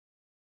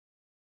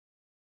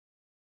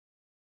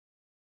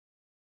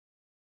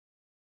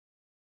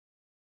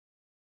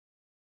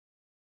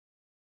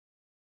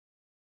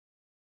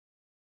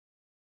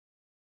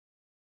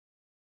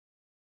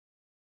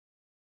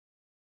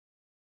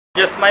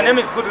Yes, my name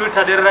is Goodwill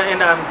Tadera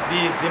and I'm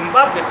the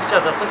Zimbabwe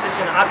Teachers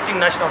Association Acting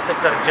National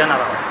Secretary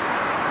General.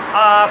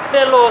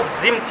 Fellow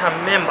Zimta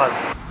members,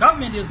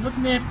 government has not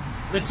met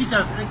the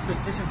teachers'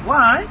 expectations.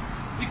 Why?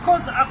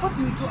 Because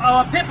according to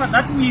our paper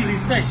that we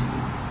researched,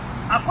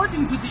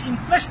 according to the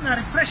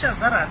inflationary pressures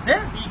that are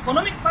there, the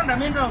economic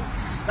fundamentals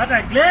that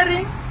are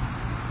glaring,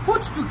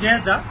 put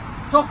together,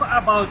 talk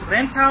about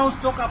rentals,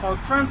 talk about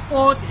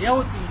transport,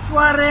 health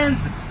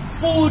insurance,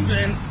 food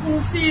and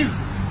school fees.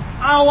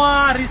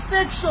 Our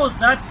research shows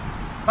that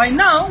by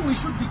now we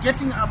should be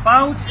getting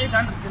about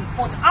 840,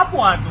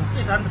 upwards of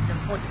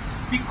 840,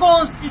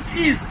 because it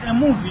is a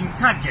moving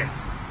target.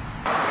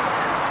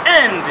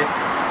 And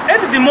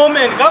at the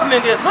moment,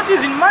 government has not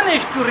even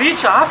managed to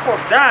reach half of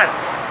that,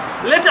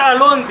 let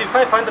alone the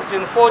 540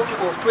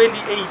 of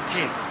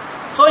 2018.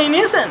 So in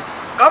essence,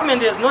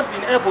 government has not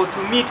been able to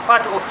meet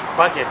part of its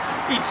budget.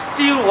 It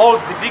still holds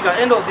the bigger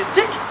end of the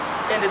stick,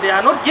 and they are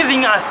not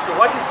giving us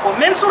what is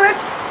commensurate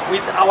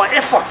with our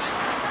efforts,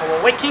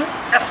 our working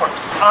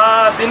efforts.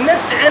 The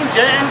next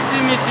NJNC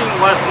meeting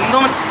was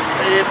not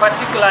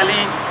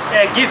particularly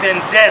given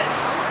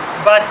dates,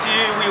 but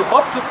we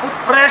hope to put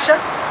pressure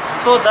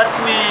so that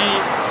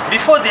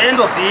before the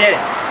end of the year,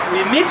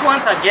 we meet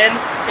once again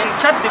and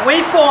chart the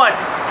way forward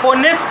for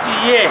next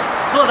year,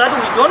 so that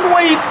we don't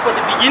wait for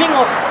the beginning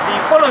of the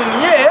following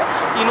year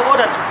in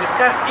order to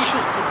discuss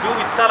issues to do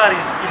with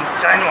salaries in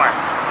January.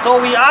 So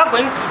we are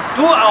going to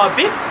do our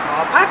bit,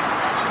 our part,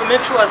 to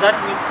make sure that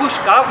we push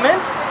government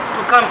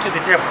to come to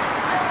the table.